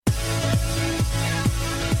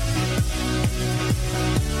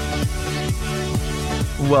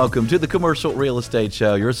welcome to the Commercial Real Estate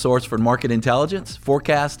Show, your source for market intelligence,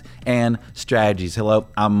 forecast, and strategies. Hello,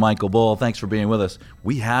 I'm Michael Bull. Thanks for being with us.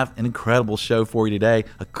 We have an incredible show for you today,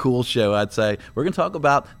 a cool show, I'd say. We're going to talk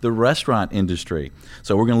about the restaurant industry.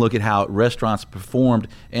 So we're going to look at how restaurants performed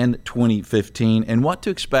in 2015 and what to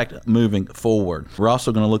expect moving forward. We're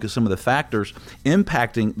also going to look at some of the factors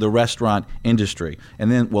impacting the restaurant industry. And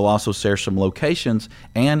then we'll also share some locations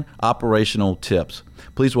and operational tips.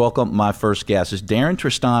 Please welcome my first guest. It's Darren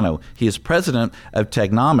Tristano. He is president of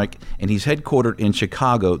Technomic, and he's headquartered in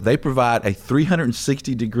Chicago. They provide a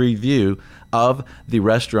 360-degree view of the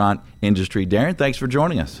restaurant industry. Darren, thanks for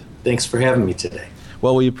joining us. Thanks for having me today.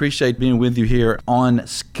 Well, we appreciate being with you here on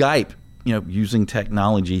Skype, using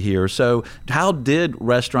technology here. So how did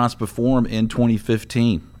restaurants perform in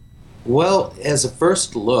 2015? Well, as a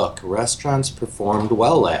first look, restaurants performed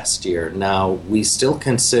well last year. Now, we still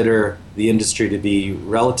consider the industry to be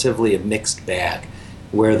relatively a mixed bag,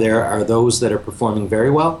 where there are those that are performing very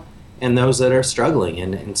well and those that are struggling,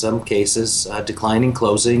 and in some cases declining,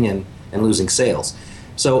 closing, and losing sales.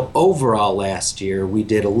 So overall last year, we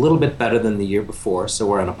did a little bit better than the year before, so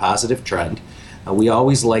we're on a positive trend. We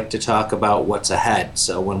always like to talk about what's ahead.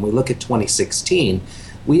 So when we look at 2016,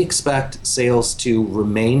 we expect sales to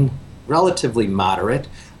remain relatively moderate,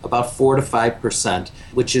 about 4 to 5%,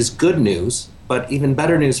 which is good news, but even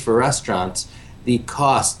better news for restaurants, the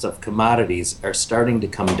costs of commodities are starting to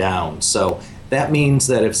come down. So that means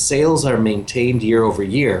that if sales are maintained year over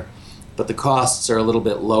year, but the costs are a little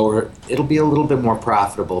bit lower, it'll be a little bit more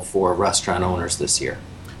profitable for restaurant owners this year.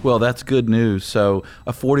 Well, that's good news. So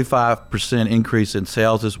a 45% increase in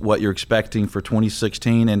sales is what you're expecting for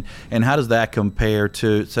 2016, and how does that compare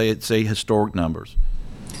to, say historic numbers?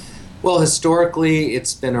 Well, historically,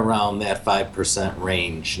 it's been around that 5%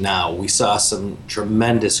 range. Now, we saw some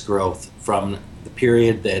tremendous growth from the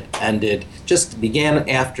period that began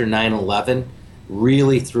after 9/11,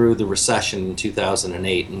 really through the recession in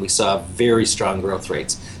 2008, and we saw very strong growth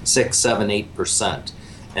rates, 6, 7, 8%.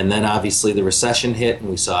 And then obviously the recession hit and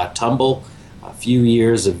we saw a tumble, a few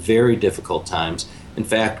years of very difficult times. In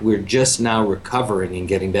fact, we're just now recovering and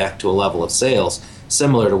getting back to a level of sales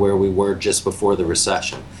similar to where we were just before the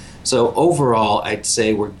recession. So overall, I'd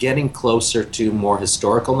say we're getting closer to more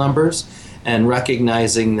historical numbers and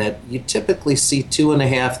recognizing that you typically see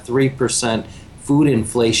 2.5%, 3% food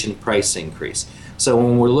inflation price increase. So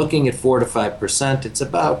when we're looking at 4 to 5%, it's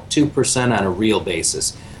about 2% on a real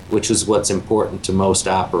basis, which is what's important to most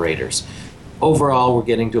operators. Overall, we're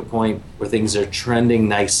getting to a point where things are trending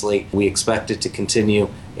nicely. We expect it to continue,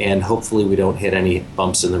 and hopefully we don't hit any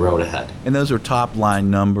bumps in the road ahead. And those are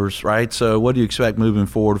top-line numbers, right? So what do you expect moving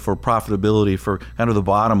forward for profitability, for kind of the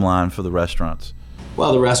bottom line for the restaurants?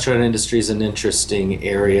 Well, the restaurant industry is an interesting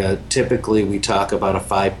area. Typically, we talk about a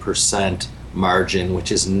 5% margin,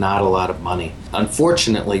 which is not a lot of money.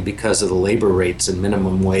 Unfortunately, because of the labor rates and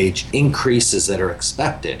minimum wage increases that are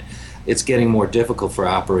expected, it's getting more difficult for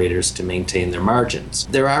operators to maintain their margins.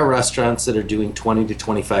 There are restaurants that are doing 20 to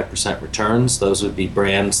 25% returns. Those would be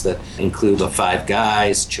brands that include the Five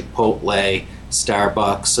Guys, Chipotle,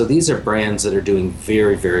 Starbucks. So these are brands that are doing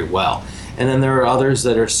very, very well. And then there are others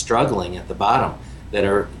that are struggling at the bottom, that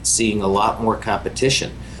are seeing a lot more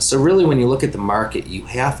competition. So really, when you look at the market, you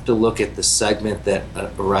have to look at the segment that a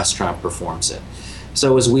restaurant performs in.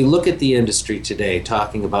 So as we look at the industry today,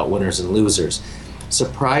 talking about winners and losers,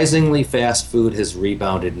 surprisingly, fast food has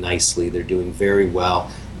rebounded nicely. They're doing very well.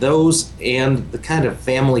 Those and the kind of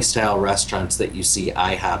family-style restaurants that you see,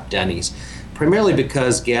 IHOP, Denny's, primarily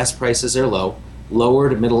because gas prices are low. Lower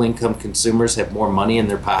to middle-income consumers have more money in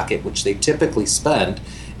their pocket, which they typically spend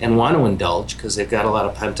and want to indulge because they've got a lot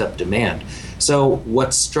of pent-up demand. So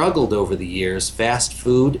what's struggled over the years, fast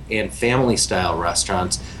food and family-style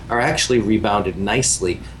restaurants, are actually rebounded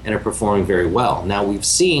nicely and are performing very well. Now, we've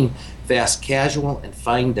seen fast casual and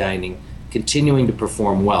fine dining continuing to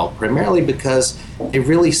perform well, primarily because they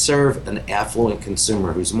really serve an affluent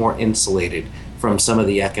consumer who's more insulated from some of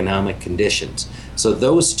the economic conditions. So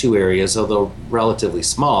those two areas, although relatively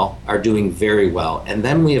small, are doing very well. And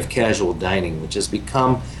then we have casual dining, which has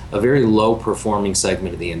become a very low performing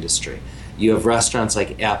segment of the industry. You have restaurants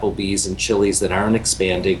like Applebee's and Chili's that aren't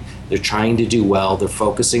expanding. They're trying to do well. They're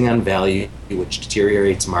focusing on value, which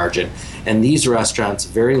deteriorates margin. And these restaurants,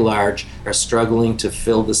 very large, are struggling to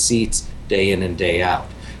fill the seats day in and day out.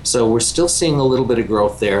 So we're still seeing a little bit of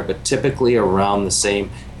growth there, but typically around the same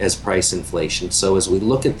as price inflation. So as we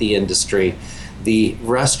look at the industry, the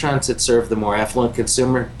restaurants that serve the more affluent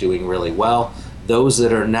consumer doing really well. Those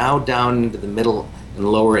that are now down into the middle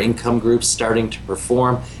and lower income groups starting to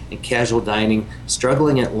perform, and casual dining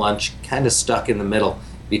struggling at lunch, kind of stuck in the middle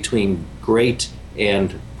between great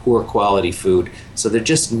and poor quality food. So they're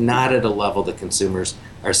just not at a level that consumers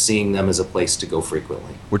are seeing them as a place to go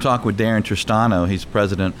frequently. We're talking with Darren Tristano. He's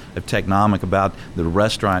president of Technomic about the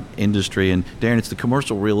restaurant industry. And Darren, it's the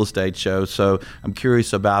commercial real estate show, so I'm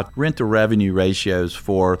curious about rent-to-revenue ratios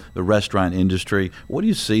for the restaurant industry. What do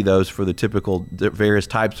you see those for the typical various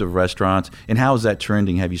types of restaurants, and how is that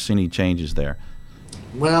trending? Have you seen any changes there?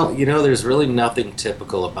 Well, there's really nothing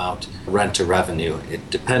typical about rent to revenue.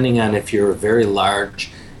 Depending on if you're a very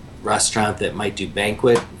large restaurant that might do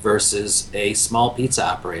banquet versus a small pizza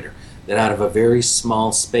operator that out of a very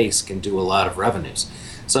small space can do a lot of revenues.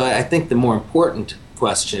 So I think the more important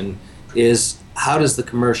question is, how does the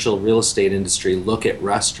commercial real estate industry look at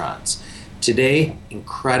restaurants? Today,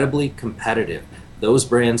 incredibly competitive. Those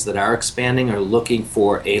brands that are expanding are looking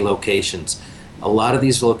for A locations. A lot of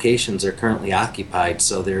these locations are currently occupied,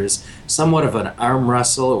 so there's somewhat of an arm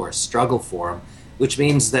wrestle or a struggle for them, which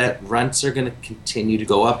means that rents are going to continue to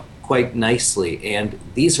go up quite nicely, and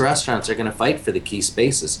these restaurants are going to fight for the key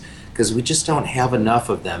spaces because we just don't have enough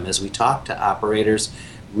of them. As we talk to operators,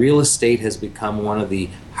 real estate has become one of the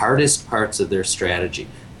hardest parts of their strategy.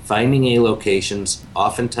 Finding A locations,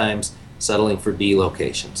 oftentimes settling for B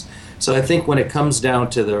locations. So I think when it comes down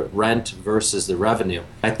to the rent versus the revenue,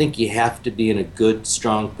 I think you have to be in a good,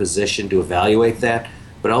 strong position to evaluate that.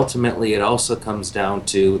 But ultimately, it also comes down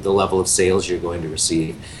to the level of sales you're going to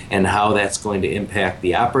receive and how that's going to impact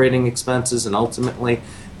the operating expenses and ultimately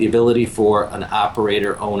the ability for an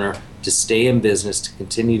operator owner to stay in business, to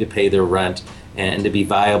continue to pay their rent, and to be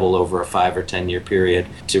viable over a 5 or 10 year period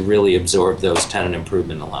to really absorb those tenant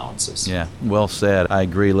improvement allowances. Yeah, well said. I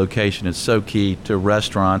agree. Location is so key to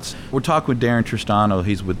restaurants. We're talking with Darren Tristano.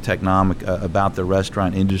 He's with Technomic about the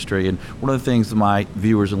restaurant industry. And one of the things that my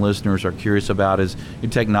viewers and listeners are curious about is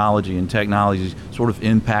technology, and technology is sort of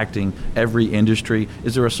impacting every industry.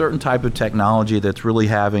 Is there a certain type of technology that's really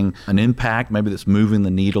having an impact, maybe that's moving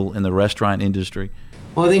the needle in the restaurant industry?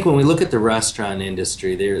 Well, I think when we look at the restaurant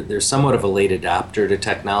industry, they're somewhat of a late adopter to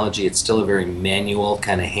technology. It's still a very manual,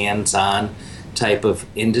 kind of hands-on type of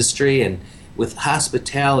industry. And with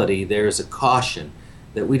hospitality, there's a caution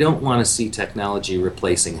that we don't want to see technology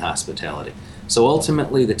replacing hospitality. So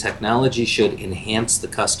ultimately, the technology should enhance the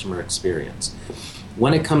customer experience.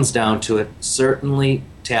 When it comes down to it, certainly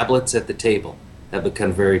tablets at the table have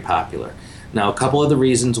become very popular. Now, a couple of the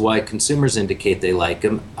reasons why consumers indicate they like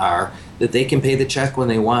them are that they can pay the check when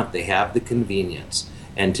they want. They have the convenience.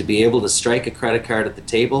 And to be able to strike a credit card at the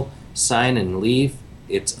table, sign and leave,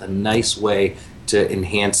 it's a nice way to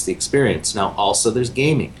enhance the experience. Now, also there's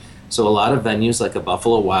gaming. So a lot of venues like a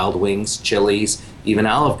Buffalo Wild Wings, Chili's, even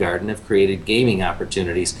Olive Garden have created gaming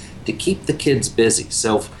opportunities to keep the kids busy.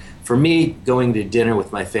 So for me, going to dinner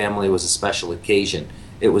with my family was a special occasion.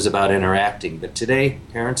 It was about interacting. But today,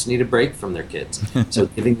 parents need a break from their kids. So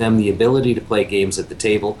giving them the ability to play games at the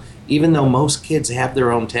table, even though most kids have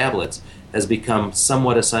their own tablets, has become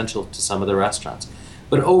somewhat essential to some of the restaurants.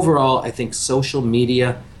 But overall, I think social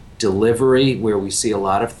media delivery, where we see a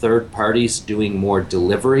lot of third parties doing more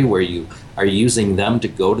delivery, where you are using them to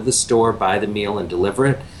go to the store, buy the meal, and deliver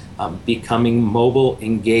it, becoming mobile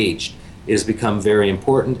engaged has become very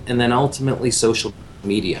important. And then ultimately, social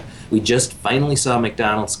media. We just finally saw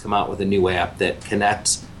McDonald's come out with a new app that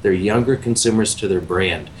connects their younger consumers to their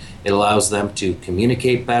brand. It allows them to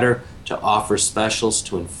communicate better, to offer specials,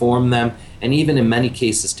 to inform them, and even in many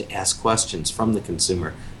cases to ask questions from the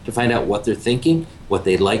consumer to find out what they're thinking, what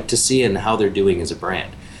they'd like to see, and how they're doing as a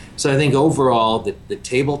brand. So I think overall, the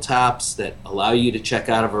tabletops that allow you to check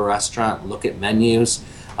out of a restaurant, look at menus,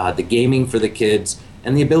 the gaming for the kids,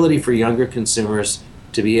 and the ability for younger consumers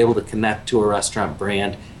to be able to connect to a restaurant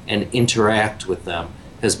brand and interact with them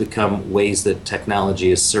has become ways that technology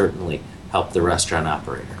has certainly helped the restaurant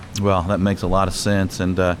operator. Well, that makes a lot of sense,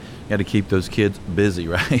 and you got to keep those kids busy,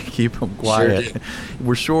 right? Keep them quiet. Sure do.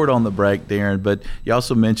 We're short on the break, Darren, but you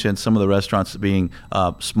also mentioned some of the restaurants being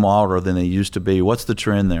smaller than they used to be. What's the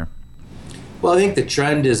trend there? Well, I think the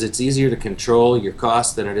trend is it's easier to control your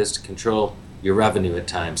costs than it is to control your revenue at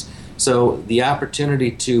times. So the opportunity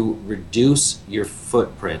to reduce your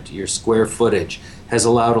footprint, your square footage, has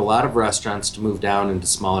allowed a lot of restaurants to move down into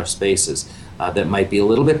smaller spaces that might be a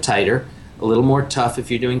little bit tighter, a little more tough if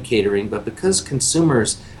you're doing catering, but because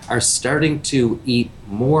consumers are starting to eat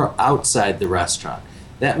more outside the restaurant,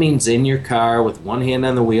 that means in your car with one hand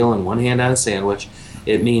on the wheel and one hand on a sandwich.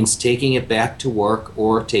 It means taking it back to work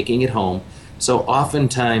or taking it home. So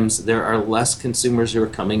oftentimes there are less consumers who are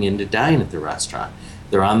coming in to dine at the restaurant.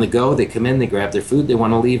 They're on the go, they come in, they grab their food, they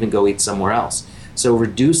want to leave and go eat somewhere else. So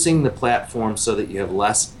reducing the platform so that you have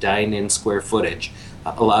less dine-in square footage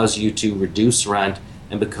allows you to reduce rent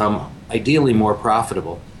and become ideally more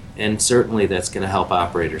profitable. And certainly that's going to help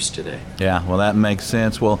operators today. Yeah, well, that makes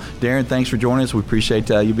sense. Well, Darren, thanks for joining us. We appreciate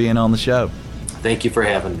you being on the show. Thank you for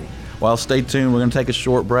having me. Well, stay tuned. We're going to take a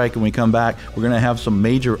short break. When we come back, we're going to have some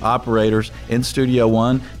major operators in Studio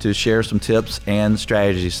One to share some tips and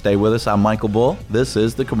strategies. Stay with us. I'm Michael Bull. This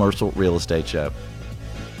is the Commercial Real Estate Show.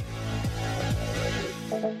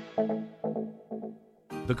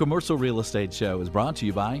 The Commercial Real Estate Show is brought to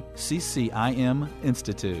you by CCIM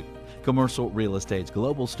Institute, Commercial Real Estate's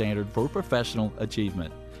global standard for professional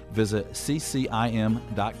achievement. Visit ccim.com/CRE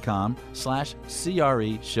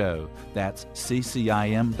show. That's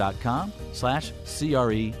ccim.com/CRE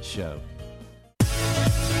show.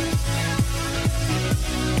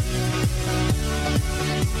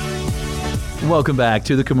 Welcome back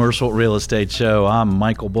to the Commercial Real Estate Show. I'm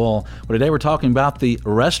Michael Bull. Well, today we're talking about the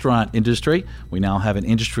restaurant industry. We now have an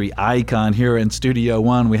industry icon here in Studio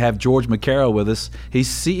One. We have George McCarroll with us. He's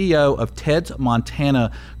CEO of Ted's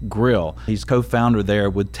Montana Grill. He's co-founder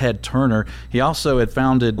there with Ted Turner. He also had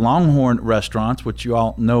founded Longhorn Restaurants, which you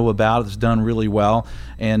all know about. It's done really well.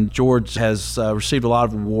 And George has received a lot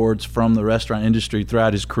of awards from the restaurant industry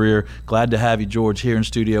throughout his career. Glad to have you, George, here in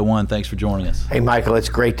Studio One. Thanks for joining us. Hey, Michael, it's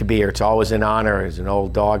great to be here. It's always an honor as an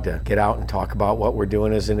old dog to get out and talk about what we're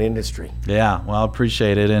doing as an industry. Yeah, well, I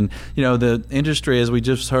appreciate it. And, you know, the industry, as we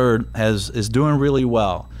just heard, is doing really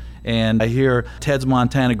well. And I hear Ted's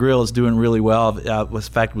Montana Grill is doing really well. In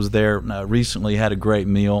fact, was there recently, had a great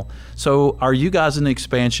meal. So are you guys in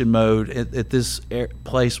expansion mode at this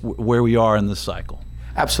place where we are in this cycle?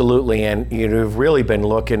 Absolutely, and we've really been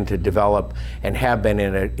looking to develop and have been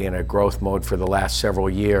in a growth mode for the last several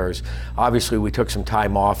years. Obviously, we took some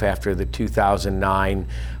time off after the 2009,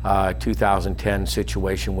 2010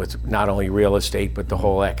 situation with not only real estate but the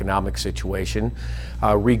whole economic situation.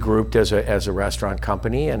 Regrouped as a restaurant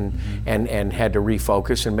company and had to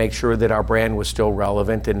refocus and make sure that our brand was still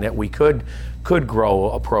relevant and that we could grow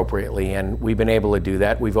appropriately, and we've been able to do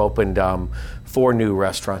that. We've opened 4 new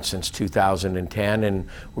restaurants since 2010, and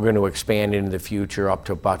we're going to expand into the future up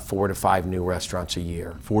to about 4 to 5 new restaurants a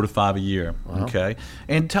year. 4 to 5 a year, okay.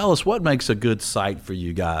 And tell us, what makes a good site for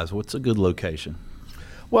you guys? What's a good location?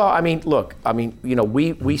 Well, I mean, look, we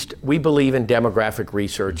believe in demographic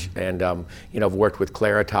research, and I've worked with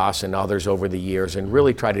Claritas and others over the years, and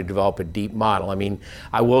really try to develop a deep model. I mean,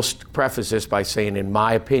 I will preface this by saying, in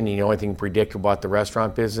my opinion, the only thing predictable about the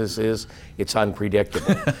restaurant business is it's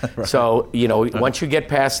unpredictable. Right. So, once you get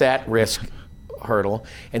past that risk hurdle,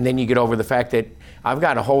 and then you get over the fact that I've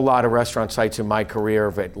got a whole lot of restaurant sites in my career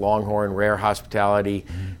at Longhorn, Rare Hospitality,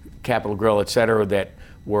 Capital Grille, et cetera, that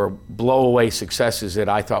were blow-away successes that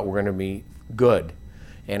I thought were going to be good.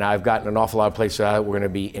 And I've gotten an awful lot of places that were going to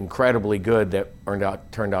be incredibly good that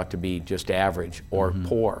turned out to be just average or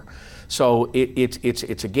poor. So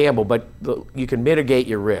it's a gamble, but you can mitigate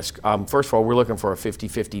your risk. First of all, we're looking for a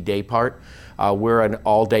 50-50 day part. We're an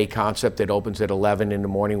all-day concept that opens at 11 in the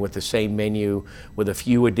morning with the same menu, with a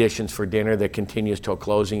few additions for dinner that continues till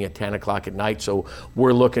closing at 10 o'clock at night. So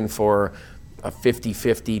we're looking for a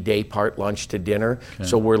 50-50 day part, lunch to dinner. Okay.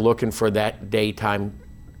 So we're looking for that daytime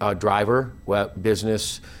driver,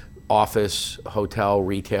 business, office, hotel,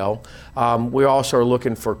 retail. We also are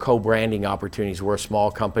looking for co-branding opportunities. We're a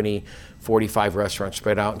small company, 45 restaurants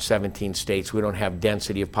spread out in 17 states. We don't have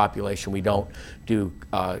density of population. We don't do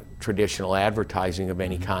traditional advertising of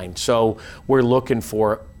any kind. So we're looking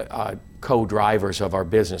for co-drivers of our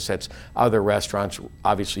business. That's other restaurants,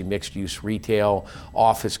 obviously mixed-use retail,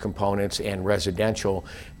 office components, and residential,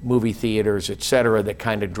 movie theaters, et cetera, that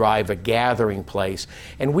kind of drive a gathering place.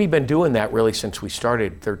 And we've been doing that really since we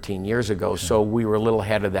started 13 years ago, so we were a little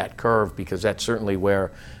ahead of that curve, because that's certainly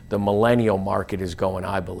where the millennial market is going,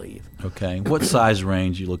 I believe. Okay. What size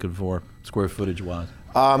range are you looking for, square footage-wise?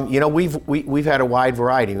 We've had a wide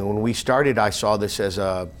variety. When we started, I saw this as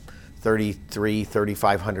a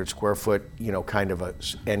 3,500 square foot, kind of a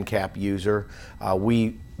end cap user.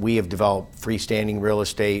 We have developed freestanding real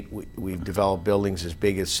estate. We've developed buildings as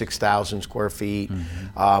big as 6,000 square feet.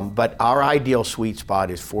 But our ideal sweet spot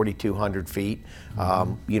is 4,200 feet.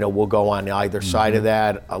 We'll go on either side of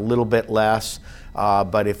that, a little bit less.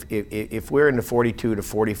 But if we're in the 4,200 to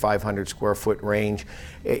 4,500 square foot range,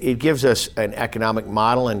 it gives us an economic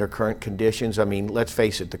model under current conditions. I mean, let's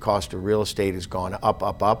face it, the cost of real estate has gone up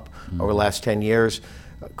over the last 10 years.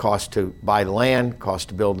 Cost to buy the land, cost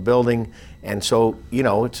to build the building. And so,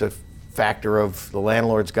 it's a factor of the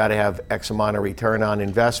landlord's got to have X amount of return on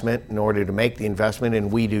investment in order to make the investment,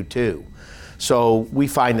 and we do too. So we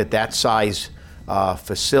find that size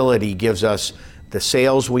facility gives us the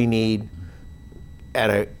sales we need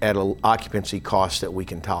at an occupancy cost that we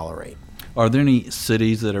can tolerate. Are there any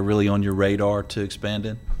cities that are really on your radar to expand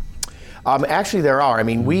in? Actually, there are. I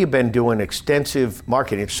mean, we have been doing extensive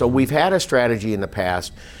marketing. So we've had a strategy in the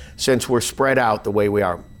past, since we're spread out the way we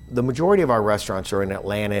are. The majority of our restaurants are in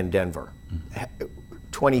Atlanta and Denver.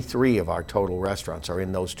 23 of our total restaurants are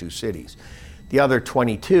in those two cities. The other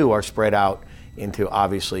 22 are spread out into,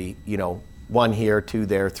 obviously, one here, two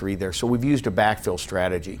there, three there. So we've used a backfill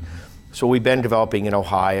strategy. So we've been developing in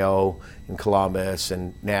Ohio, in Columbus,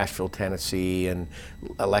 and Nashville, Tennessee, and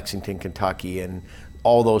Lexington, Kentucky, and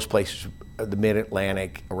all those places, the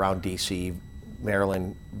Mid-Atlantic, around DC,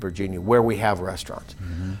 Maryland, Virginia, where we have restaurants.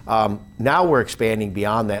 Now we're expanding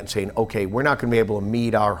beyond that and saying, okay, we're not going to be able to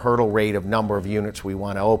meet our hurdle rate of number of units we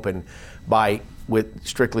want to open with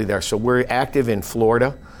strictly there. So we're active in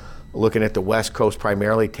Florida, looking at the West Coast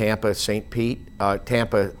primarily, Tampa, St. Pete,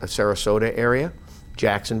 Tampa, Sarasota area,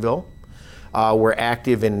 Jacksonville. We're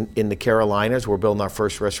active in the Carolinas. We're building our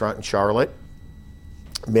first restaurant in Charlotte,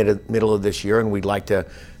 middle of this year, and we'd like to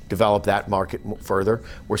develop that market further.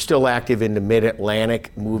 We're still active in the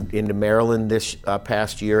Mid-Atlantic, moved into Maryland this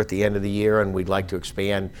past year at the end of the year, and we'd like to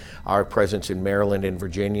expand our presence in Maryland and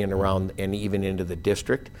Virginia and even into the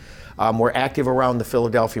district. We're active around the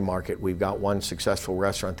Philadelphia market. We've got one successful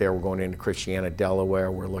restaurant there. We're going into Christiana,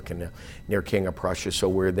 Delaware. We're looking near King of Prussia, so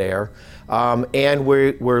we're there. And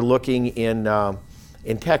we're looking in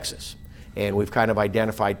Texas. And we've kind of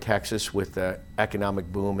identified Texas with the economic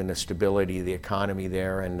boom and the stability of the economy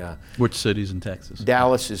there. And which cities in Texas?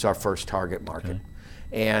 Dallas is our first target market.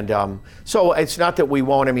 Okay. And so it's not that we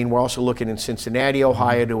won't. I mean, we're also looking in Cincinnati,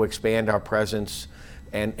 Ohio to expand our presence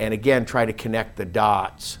and again, try to connect the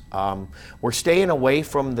dots. We're staying away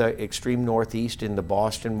from the extreme Northeast in the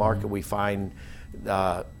Boston market. We find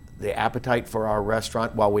the appetite for our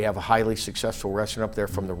restaurant, while we have a highly successful restaurant up there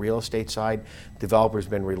from the real estate side, developers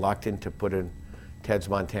been reluctant to put a Ted's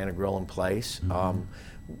Montana Grill in place.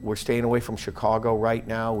 We're staying away from Chicago right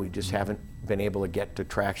now. We just haven't been able to get the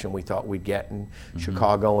traction we thought we'd get in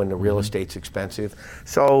Chicago, and the real estate's expensive.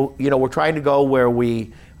 So, we're trying to go where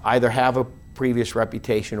we either have a previous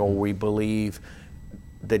reputation or we believe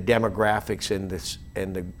the demographics in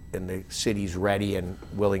the city's ready and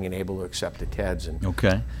willing and able to accept the Teds.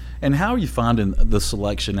 Okay. And how are you finding the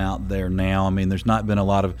selection out there now? I mean, there's not been a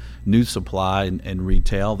lot of new supply in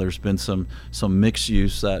retail. There's been some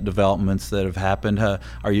mixed-use developments that have happened.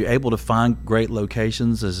 Are you able to find great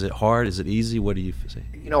locations? Is it hard? Is it easy? What do you see?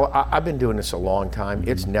 I've been doing this a long time.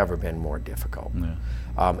 It's never been more difficult,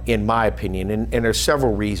 in my opinion. And there's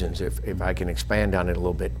several reasons, if I can expand on it a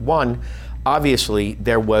little bit. One, obviously,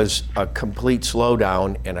 there was a complete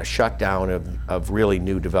slowdown and a shutdown of really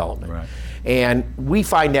new development. Right. And we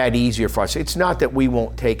find that easier for us. It's not that we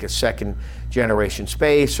won't take a second generation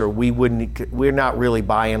space, or we're not really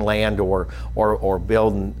buying land or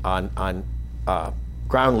building on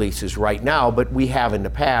ground leases right now, but we have in the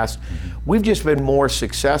past. We've just been more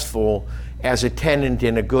successful as a tenant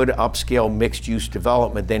in a good upscale mixed use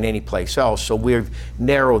development than any place else. So we've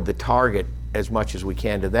narrowed the target as much as we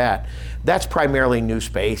can to that. That's primarily new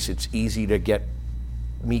space. It's easy to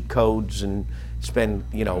meet codes and spend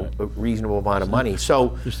a reasonable amount of money.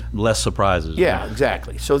 So there's less surprises. Yeah,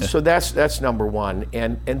 exactly. So that's number one.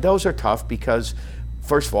 And those are tough because,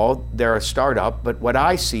 first of all, they're a startup, but what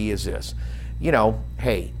I see is this.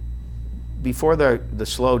 Hey, before the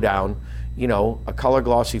slowdown, a color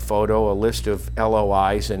glossy photo, a list of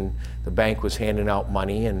LOIs, and the bank was handing out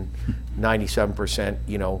money, and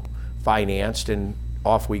 97% financed, and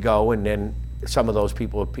off we go. And then some of those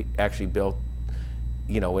people have actually built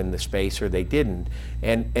in the space, or they didn't.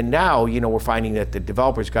 And now, we're finding that the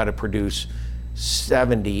developers got to produce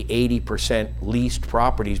 70, 80% leased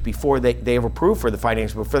properties before they have approved for the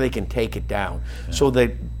finance, before they can take it down. Yeah. So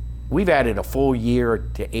that we've added a full year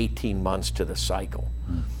to 18 months to the cycle.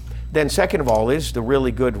 Then second of all is the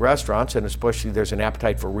really good restaurants, and especially there's an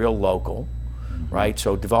appetite for real local, right?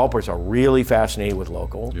 So developers are really fascinated with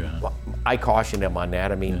local. Yeah. I caution them on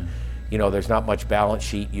that. I mean, there's not much balance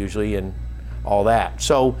sheet usually and all that.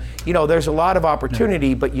 So, there's a lot of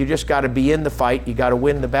opportunity, but you just got to be in the fight. You got to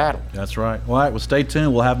win the battle. That's right. All right, well, stay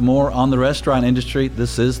tuned. We'll have more on the restaurant industry.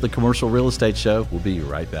 This is the Commercial Real Estate Show. We'll be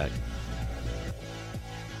right back.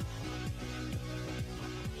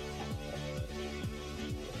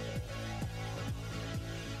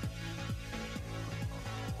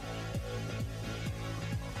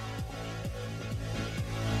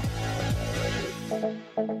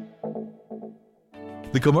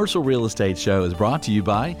 The Commercial Real Estate Show is brought to you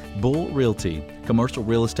by Bull Realty, commercial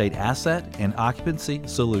real estate asset and occupancy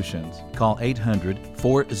solutions. Call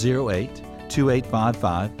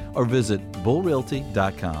 800-408-2855 or visit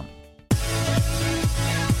bullrealty.com.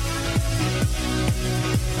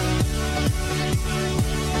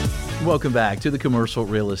 Welcome back to the Commercial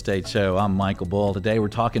Real Estate Show. I'm Michael Bull. Today we're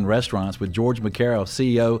talking restaurants with George McCarroll,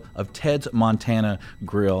 CEO of Ted's Montana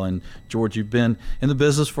Grill. And George, you've been in the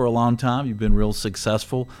business for a long time. You've been real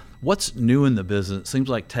successful. What's new in the business? It seems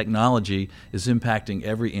like technology is impacting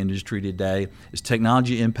every industry today. Is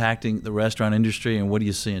technology impacting the restaurant industry, and what are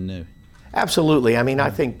you seeing new? Absolutely. I mean, I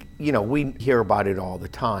think, we hear about it all the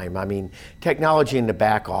time. I mean, technology in the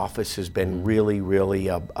back office has been really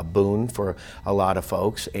a boon for a lot of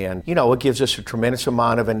folks. And, it gives us a tremendous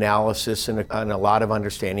amount of analysis and a lot of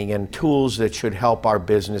understanding and tools that should help our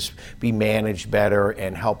business be managed better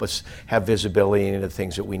and help us have visibility into the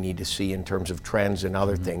things that we need to see in terms of trends and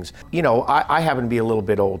other things. I happen to be a little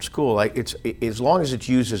bit old school. It's as long as it's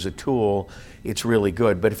used as a tool, it's really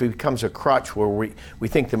good. But if it becomes a crutch where we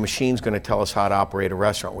think the machine's going to tell us how to operate a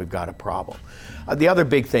restaurant, we've got a problem. The other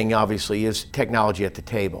big thing, obviously, is technology at the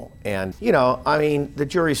table. And, the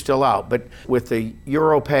jury's still out. But with the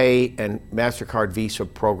EuroPay and MasterCard Visa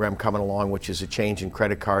program coming along, which is a change in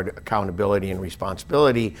credit card accountability and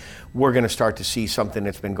responsibility, we're going to start to see something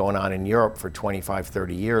that's been going on in Europe for 25,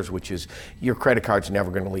 30 years, which is your credit card's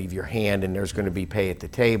never going to leave your hand, and there's going to be pay at the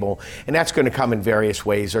table. And that's going to come in various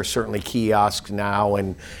ways. There's certainly kiosks now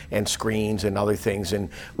and screens and other things. And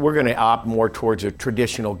we're going to opt more towards a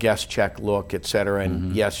traditional guest check look, et cetera.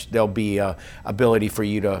 And yes, there'll be a ability for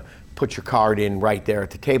you to put your card in right there at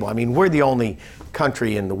the table. I mean, we're the only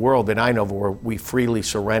country in the world that I know of where we freely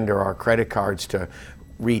surrender our credit cards to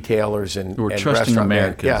retailers and trusting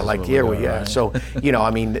Americans. Yeah, like here we right? So,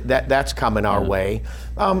 that's coming our way.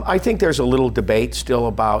 I think there's a little debate still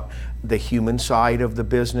about the human side of the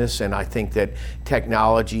business, and I think that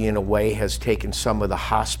technology in a way has taken some of the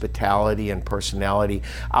hospitality and personality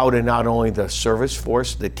out of not only the service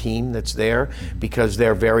force, the team that's there, because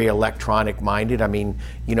they're very electronic minded. I mean,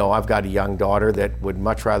 I've got a young daughter that would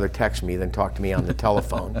much rather text me than talk to me on the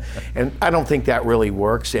telephone. And I don't think that really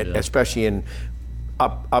works, especially in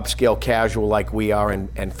upscale casual like we are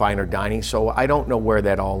and finer dining. So I don't know where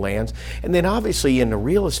that all lands. And then obviously in the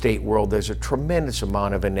real estate world, there's a tremendous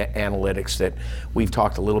amount of analytics that we've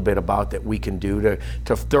talked a little bit about that we can do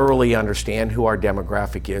to thoroughly understand who our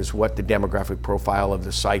demographic is, what the demographic profile of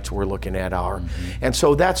the sites we're looking at are. And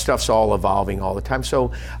so that stuff's all evolving all the time.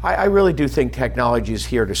 So I really do think technology is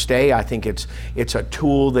here to stay. I think it's a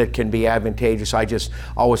tool that can be advantageous. I just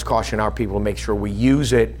always caution our people to make sure we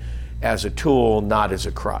use it as a tool, not as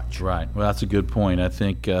a crutch. Right. Well, that's a good point. I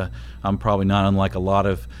think I'm probably not unlike a lot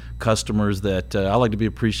of customers that I like to be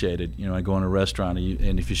appreciated. I go in a restaurant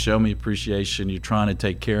and if you show me appreciation, you're trying to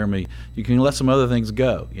take care of me, you can let some other things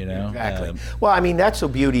go, Exactly. Well, that's the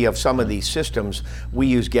beauty of some of these systems. We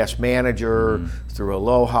use Guest Manager through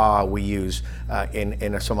Aloha. We use,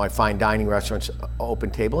 in some of my fine dining restaurants, Open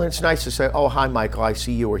Table. And it's nice to say, oh, hi, Michael, I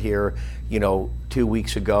see you were here, 2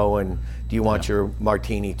 weeks ago, and do you want your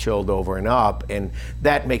martini chilled over and up? And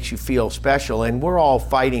that makes you feel special. And we're all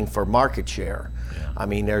fighting for market share. I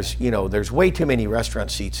mean, there's way too many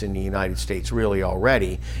restaurant seats in the United States really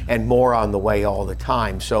already, and more on the way all the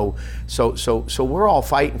time. So we're all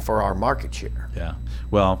fighting for our market share. Yeah.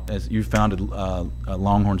 Well, as you founded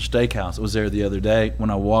Longhorn Steakhouse, I was there the other day. When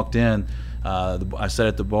I walked in, I sat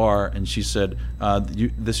at the bar, and she said,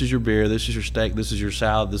 this is your beer, this is your steak, this is your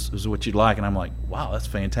salad, this is what you'd like. And I'm like, wow, that's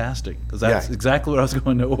fantastic, because that's exactly what I was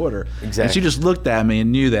going to order. Exactly. And she just looked at me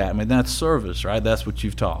and knew that. I mean, that's service, right? That's what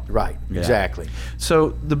you've taught. Right, exactly. So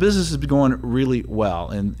the business has been going really well,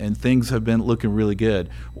 and things have been looking really good.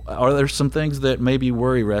 Are there some things that maybe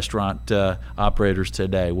worry restaurant operators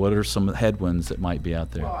today? What are some headwinds that might be out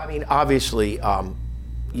there? Well, obviously,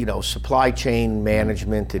 supply chain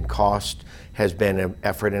management and cost has been an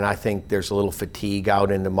effort, and I think there's a little fatigue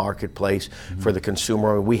out in the marketplace for the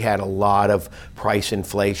consumer. We had a lot of price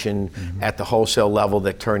inflation at the wholesale level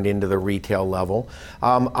that turned into the retail level.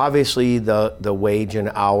 Obviously, the wage and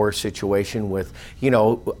hour situation with,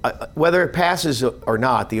 whether it passes or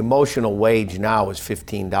not, the emotional wage now is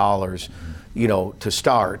 $15. To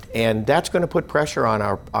start, and that's going to put pressure on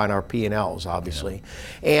our P&Ls, obviously,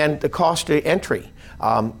 and the cost of entry.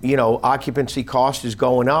 Occupancy cost is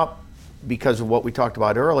going up because of what we talked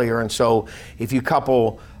about earlier, and so if you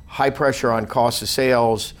couple high pressure on cost of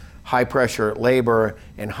sales, high pressure at labor,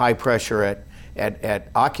 and high pressure at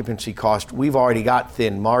occupancy cost, we've already got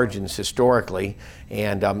thin margins historically,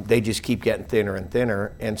 and they just keep getting thinner and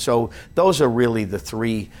thinner, and so those are really the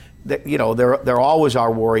three. They're always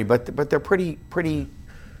our worry, but they're pretty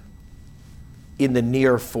in the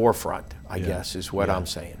near forefront, I guess, is what I'm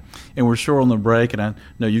saying. And we're short on the break, and I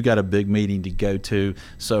know you got a big meeting to go to.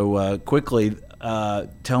 So quickly,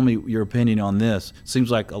 tell me your opinion on this. Seems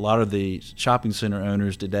like a lot of the shopping center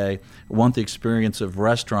owners today want the experience of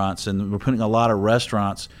restaurants, and we're putting a lot of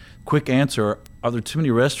restaurants. Quick answer, are there too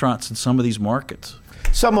many restaurants in some of these markets?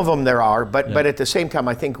 Some of them there are, but at the same time,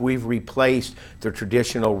 I think we've replaced the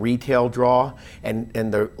traditional retail draw, and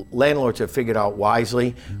the landlords have figured out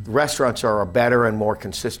wisely, restaurants are a better and more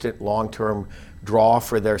consistent long-term draw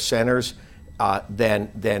for their centers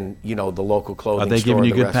than the local clothing store. Are they giving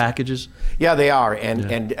you good packages? Yeah, they are,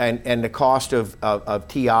 and the cost of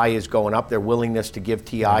TI is going up. Their willingness to give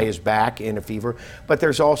TI is back in a fever, but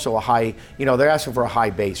there's also a high, they're asking for a high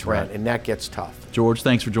base rent, and that gets tough. George,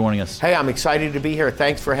 thanks for joining us. Hey, I'm excited to be here.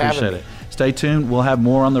 Thanks for having me. Appreciate it. Stay tuned. We'll have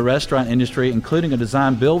more on the restaurant industry, including a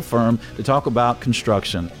design build firm, to talk about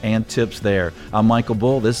construction and tips there. I'm Michael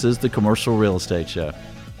Bull. This is the Commercial Real Estate Show.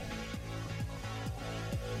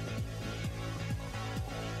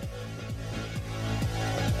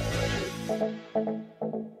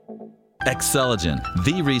 Xceligent,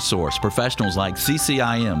 the resource professionals like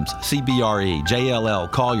CCIMs, CBRE,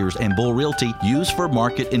 JLL, Colliers, and Bull Realty use for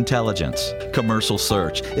market intelligence. Commercial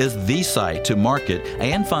Search is the site to market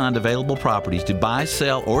and find available properties to buy,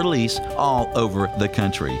 sell, or lease all over the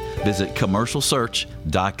country. Visit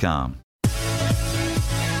commercialsearch.com.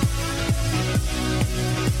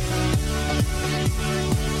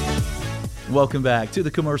 Welcome back to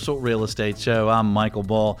the Commercial Real Estate Show. I'm Michael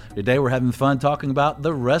Bull. Today we're having fun talking about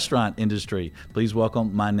the restaurant industry. Please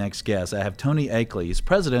welcome my next guest. I have Tony Akeley. He's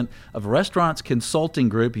president of Restaurants Consulting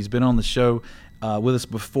Group. He's been on the show with us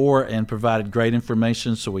before and provided great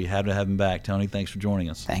information, so we had to have him back. Tony, thanks for joining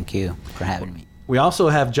us. Thank you for having me. We also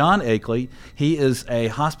have John Akeley. He is a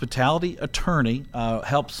hospitality attorney,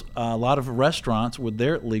 helps a lot of restaurants with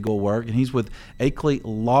their legal work, and he's with Akeley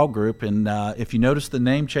Law Group. And if you notice the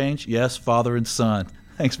name change, yes, father and son.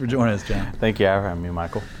 Thanks for joining us, John. Thank you for having me,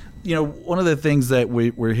 Michael. One of the things that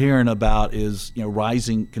we're hearing about is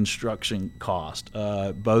rising construction cost,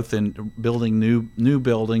 both in building new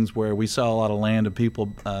buildings where we sell a lot of land to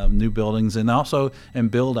people, new buildings, and also in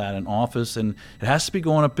build out an office, and it has to be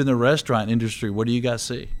going up in the restaurant industry. What do you guys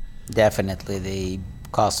see? Definitely, the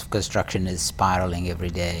cost of construction is spiraling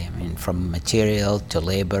every day. I mean, from material to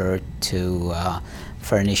labor to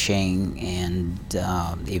furnishing and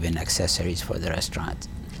even accessories for the restaurant.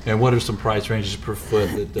 And what are some price ranges per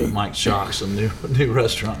foot that might shock some new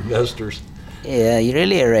restaurant investors? Yeah, it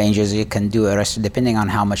really ranges. You can do a restaurant depending on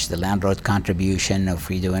how much the landlord contribution. If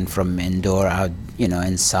you're doing from indoor out,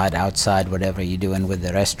 inside, outside, whatever you're doing with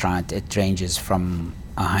the restaurant, it ranges from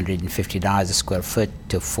 $150 a square foot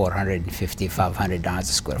to $450, $500 a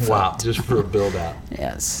square foot. Wow, just for a build out.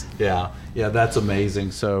 Yes. Yeah, that's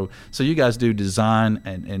amazing. So you guys do design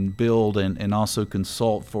and build and also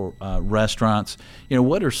consult for restaurants.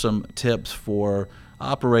 What are some tips for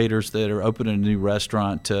operators that are opening a new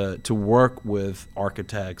restaurant to work with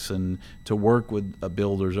architects and to work with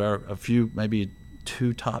builders? Are a few, maybe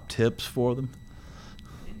 2 top tips for them?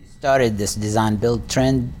 Started this design build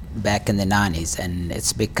trend back in the 90s, and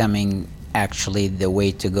it's becoming actually the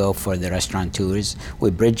way to go for the restaurateurs.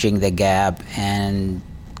 We're bridging the gap and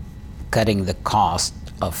cutting the cost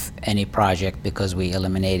of any project because we're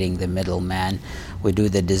eliminating the middleman. We do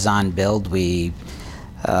the design build, we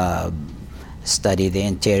study the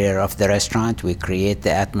interior of the restaurant, we create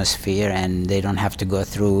the atmosphere, and they don't have to go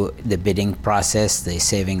through the bidding process. They're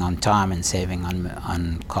saving on time and saving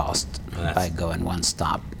on cost by going one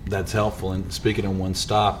stop. That's helpful. And speaking of one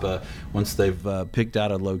stop, once they've picked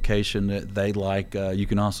out a location that they like, you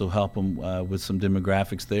can also help them with some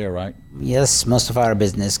demographics there, right? Yes, most of our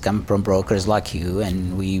business come from brokers like you,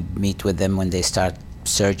 and we meet with them when they start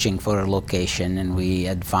searching for a location, and we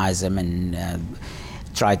advise them and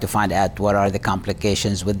try to find out what are the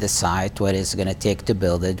complications with the site, what it's going to take to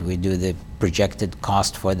build it. We do the projected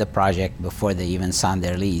cost for the project before they even sign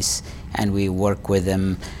their lease, and we work with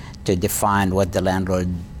them to define what the landlord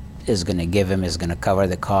is going to give them, is going to cover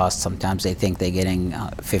the cost. Sometimes they think they're getting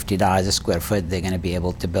 $50 a square foot, they're going to be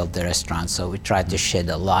able to build the restaurant. So we try to shed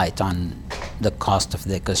a light on the cost of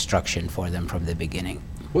the construction for them from the beginning.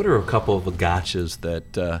 What are a couple of gotchas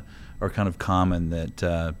that are kind of common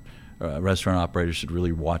that restaurant operators should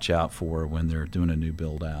really watch out for when they're doing a new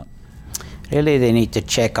build out? Really, they need to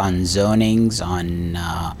check on zonings, on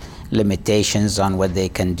limitations on what they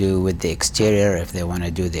can do with the exterior. If they want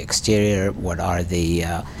to do the exterior, what are the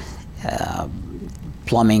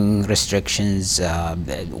plumbing restrictions,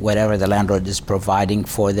 whatever the landlord is providing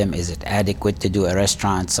for them, is it adequate to do a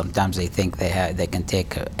restaurant? Sometimes they think they can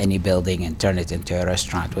take any building and turn it into a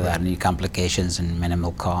restaurant without any complications and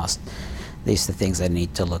minimal cost. These are the things I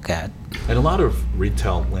need to look at. And a lot of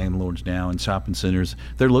retail landlords now in shopping centers,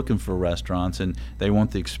 they're looking for restaurants and they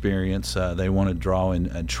want the experience. They want to draw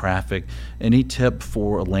in traffic. Any tip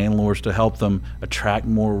for landlords to help them attract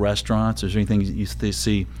more restaurants? Is there anything you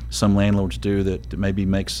see some landlords do that maybe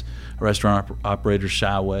makes restaurant operators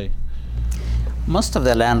shy away? Most of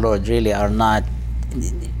the landlords really are not,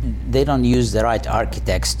 they don't use the right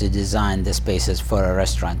architects to design the spaces for a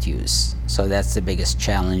restaurant use. So that's the biggest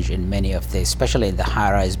challenge in many of the, especially in the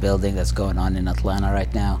high-rise building that's going on in Atlanta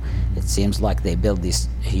right now. It seems like they build these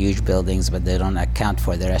huge buildings, but they don't account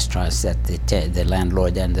for the restaurants that the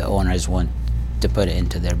landlord and the owners want to put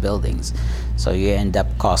into their buildings. So you end up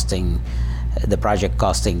the project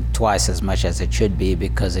costing twice as much as it should be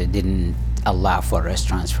because it didn't allow for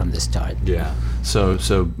restaurants from the start. Yeah.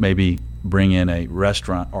 So maybe bring in a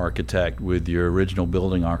restaurant architect with your original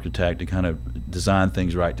building architect to kind of design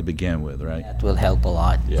things right to begin with, right? That will help a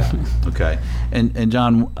lot. Yeah. Okay. And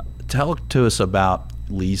John, tell to us about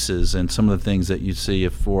leases and some of the things that you see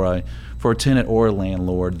for a tenant or a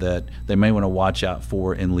landlord that they may want to watch out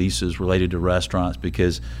for in leases related to restaurants,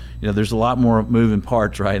 because there's a lot more moving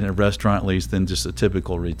parts, right, in a restaurant lease than just a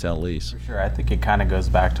typical retail lease. For sure. I think it kind of goes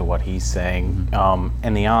back to what he's saying.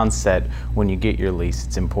 In the onset, when you get your lease,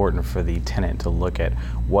 it's important for the tenant to look at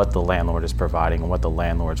what the landlord is providing and what the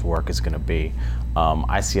landlord's work is going to be.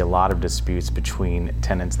 I see a lot of disputes between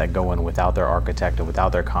tenants that go in without their architect and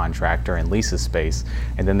without their contractor and lease a space,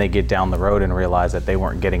 and then they get down the road and realize that they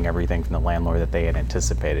weren't getting everything from the landlord that they had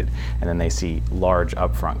anticipated, and then they see large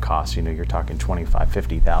upfront costs. You're talking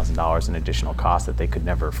 $25,000, $50,000 in additional costs that they could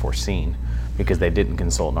never have foreseen because they didn't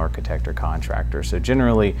consult an architect or contractor. So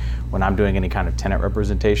generally, when I'm doing any kind of tenant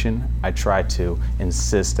representation, I try to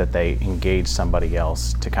insist that they engage somebody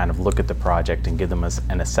else to kind of look at the project and give them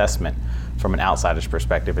an assessment from an outsider's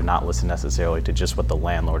perspective and not listen necessarily to just what the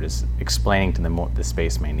landlord is explaining to them what the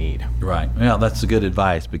space may need. Right. Well, that's good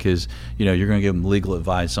advice, because you're going to give them legal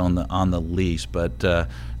advice on the lease, but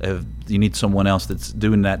if you need someone else that's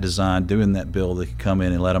doing that design, doing that build, that can come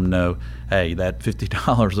in and let them know, hey, that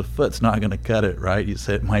 $50 a foot's not going to cut it, right? You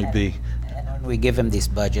said it might be. And when we give them these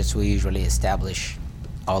budgets, we usually establish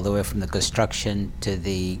all the way from the construction to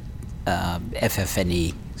the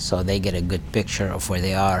FF&E, so they get a good picture of where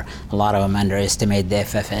they are. A lot of them underestimate the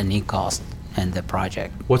FF&E cost and the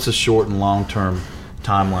project. What's the short and long-term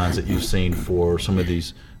timelines that you've seen for some of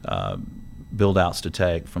these build-outs to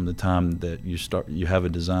take from the time that you have a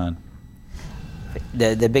design?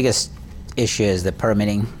 The biggest issue is the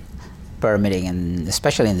permitting, and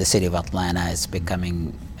especially in the city of Atlanta, is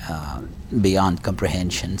becoming beyond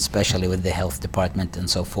comprehension, especially with the health department and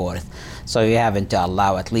so forth. So you're having to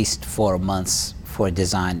allow at least 4 months for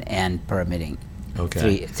design and permitting.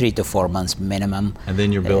 Okay. 3 to 4 months minimum. And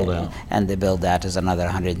then your build out. And the build out is another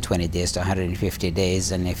 120 days to 150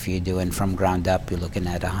 days. And if you're doing from ground up, you're looking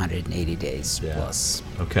at 180 days plus.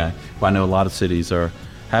 Okay. Well, I know a lot of cities are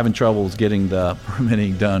having troubles getting the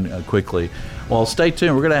permitting done quickly. Well, stay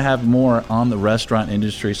tuned. We're going to have more on the restaurant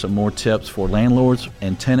industry, some more tips for landlords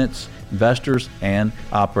and tenants, investors, and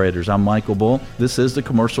operators. I'm Michael Bull. This is the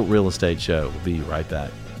Commercial Real Estate Show. We'll be right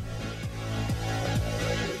back.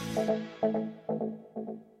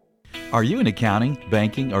 Are you in accounting,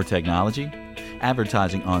 banking, or technology?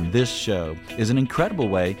 Advertising on this show is an incredible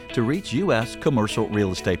way to reach U.S. commercial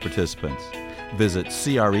real estate participants. Visit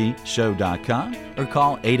CREshow.com or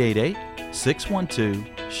call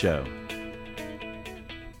 888-612-SHOW.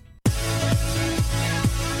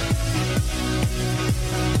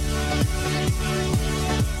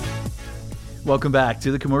 Welcome back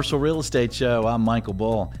to the Commercial Real Estate Show. I'm Michael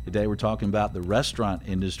Bull. Today we're talking about the restaurant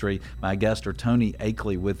industry. My guests are Tony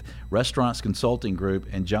Akeley with Restaurants Consulting Group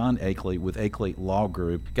and John Akeley with Akeley Law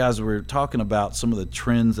Group. Guys, we're talking about some of the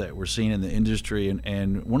trends that we're seeing in the industry,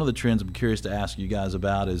 and one of the trends I'm curious to ask you guys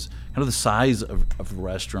about is kind of the size of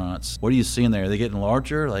restaurants. What are you seeing there? Are they getting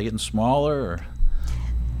larger? Are they getting smaller? Or?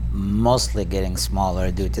 Mostly getting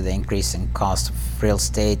smaller due to the increase in cost of real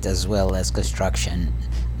estate as well as construction.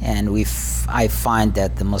 And I find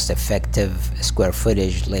that the most effective square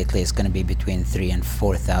footage lately is going to be between 3,000 and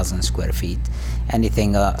 4,000 square feet.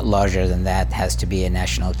 Anything larger than that has to be a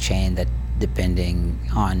national chain, that depending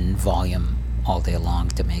on volume all day long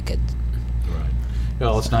to make it. Right.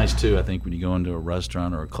 Well, it's nice too, I think, when you go into a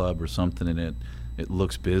restaurant or a club or something and it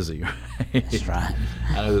looks busy. Right? That's right.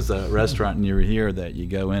 I know there's a restaurant near here that you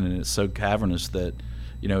go in and it's so cavernous that,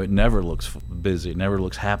 it never looks busy. It never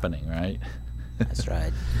looks happening, right? That's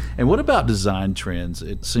right. And what about design trends?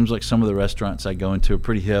 It seems like some of the restaurants I go into are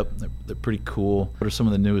pretty hip. They're pretty cool. What are some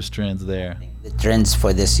of the newest trends there? The trends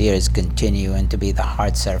for this year is continuing to be the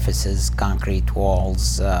hard surfaces, concrete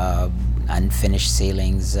walls, unfinished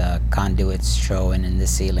ceilings, conduits showing in the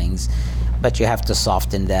ceilings. But you have to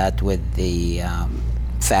soften that with the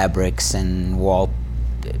fabrics and wall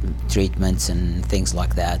treatments and things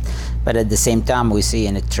like that. But at the same time, we see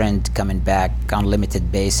in a trend coming back on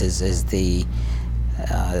limited basis is the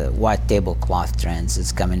white tablecloth trends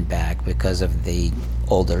is coming back because of the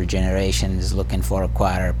older generation is looking for a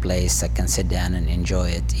quieter place that can sit down and enjoy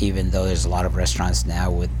it, even though there's a lot of restaurants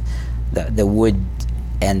now with the wood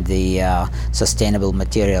and the sustainable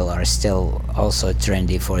material are still also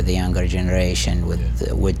trendy for the younger generation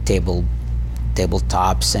with wood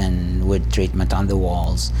tabletops and wood treatment on the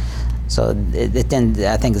walls. So I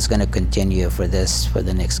think it's going to continue for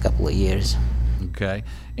the next couple of years. Okay.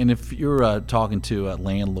 And if you're talking to a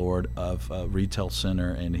landlord of a retail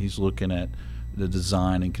center and he's looking at the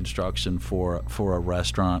design and construction for a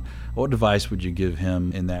restaurant, what advice would you give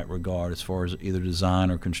him in that regard as far as either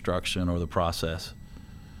design or construction or the process?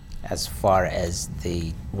 As far as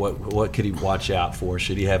the... What could he watch out for?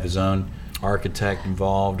 Should he have his own architect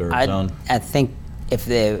involved or his own? I think if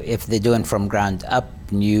they're doing from ground up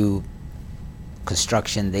new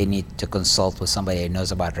construction, they need to consult with somebody who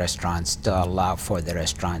knows about restaurants to allow for the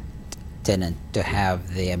restaurant tenant to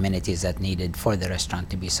have the amenities that needed for the restaurant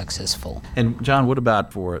to be successful. And John, what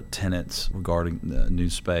about for tenants regarding the new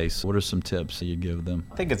space? What are some tips that you give them?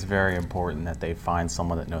 I think it's very important that they find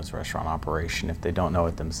someone that knows restaurant operation if they don't know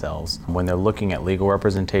it themselves. When they're looking at legal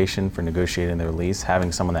representation for negotiating their lease,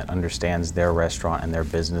 having someone that understands their restaurant and their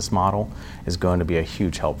business model is going to be a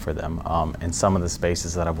huge help for them. In some of the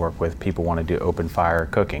spaces that I've worked with, people want to do open fire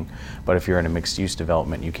cooking, but if you're in a mixed use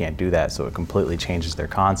development, you can't do that, so it completely changes their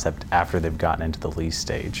concept after they've gotten into the lease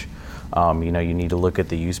stage. You need to look at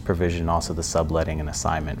the use provision, also the subletting and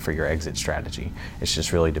assignment for your exit strategy. It's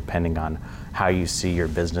just really depending on how you see your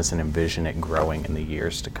business and envision it growing in the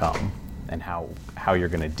years to come and how you're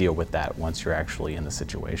going to deal with that once you're actually in the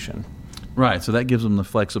situation. Right, so that gives them the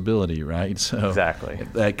flexibility, right? So exactly.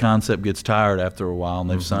 If that concept gets tired after a while and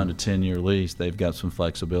they've signed a 10-year lease, they've got some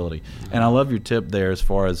flexibility. And I love your tip there as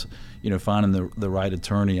far as finding the right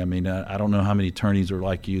attorney. I mean, I don't know how many attorneys are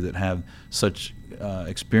like you that have such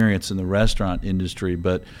experience in the restaurant industry,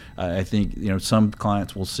 but I think some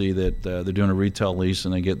clients will see that they're doing a retail lease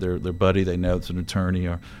and they get their buddy they know it's an attorney,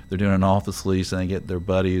 or they're doing an office lease and they get their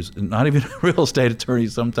buddy who's not even a real estate attorney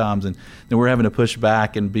sometimes, and then we're having to push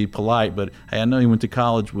back and be polite. But hey, I know you went to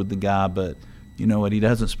college with the guy, but you know what, he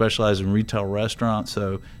doesn't specialize in retail restaurants,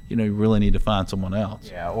 so you really need to find someone else.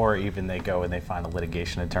 Yeah, or even they go and they find a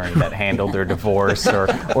litigation attorney that handled their divorce or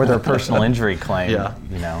their personal injury claim. Yeah.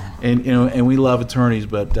 And we love attorneys,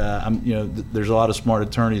 but there's a lot of smart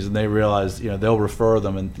attorneys, and they realize they'll refer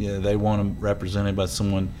them, and they want them represented by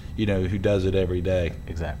someone who does it every day.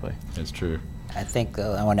 Exactly. That's true. I think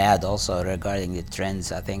I want to add also regarding the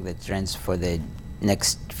trends. I think the trends for the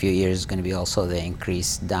next few years is going to be also the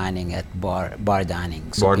increased dining at bar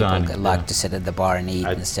dining. So people like to sit at the bar and eat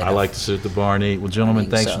instead of... I like to sit at the bar and eat. Well, gentlemen,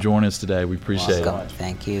 thanks for joining us today. We appreciate it.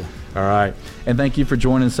 Thank you. All right. And thank you for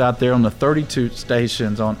joining us out there on the 32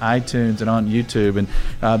 stations on iTunes and on YouTube.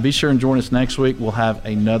 And be sure and join us next week. We'll have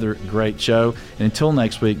another great show. And until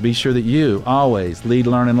next week, be sure that you always lead,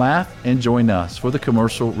 learn, and laugh, and join us for the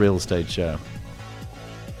Commercial Real Estate Show.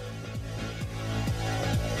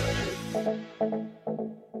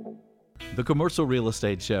 The Commercial Real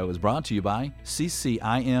Estate Show is brought to you by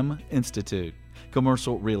CCIM Institute,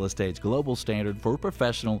 Commercial Real Estate's global standard for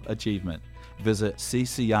professional achievement. Visit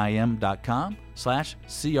ccim.com/CRE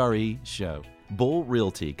show. Bull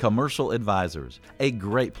Realty Commercial Advisors, a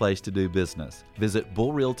great place to do business. Visit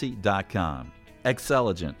bullrealty.com.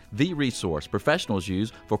 Xceligent, the resource professionals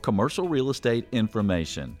use for commercial real estate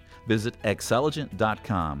information. Visit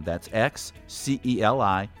xceligent.com. That's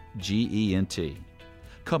XCELIGENT.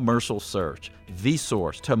 Commercial Search, the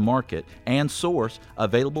source to market and source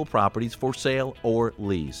available properties for sale or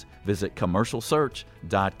lease. Visit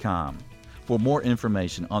commercialsearch.com. For more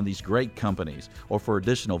information on these great companies or for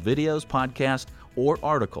additional videos, podcasts, or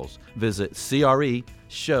articles, visit CREshow.com.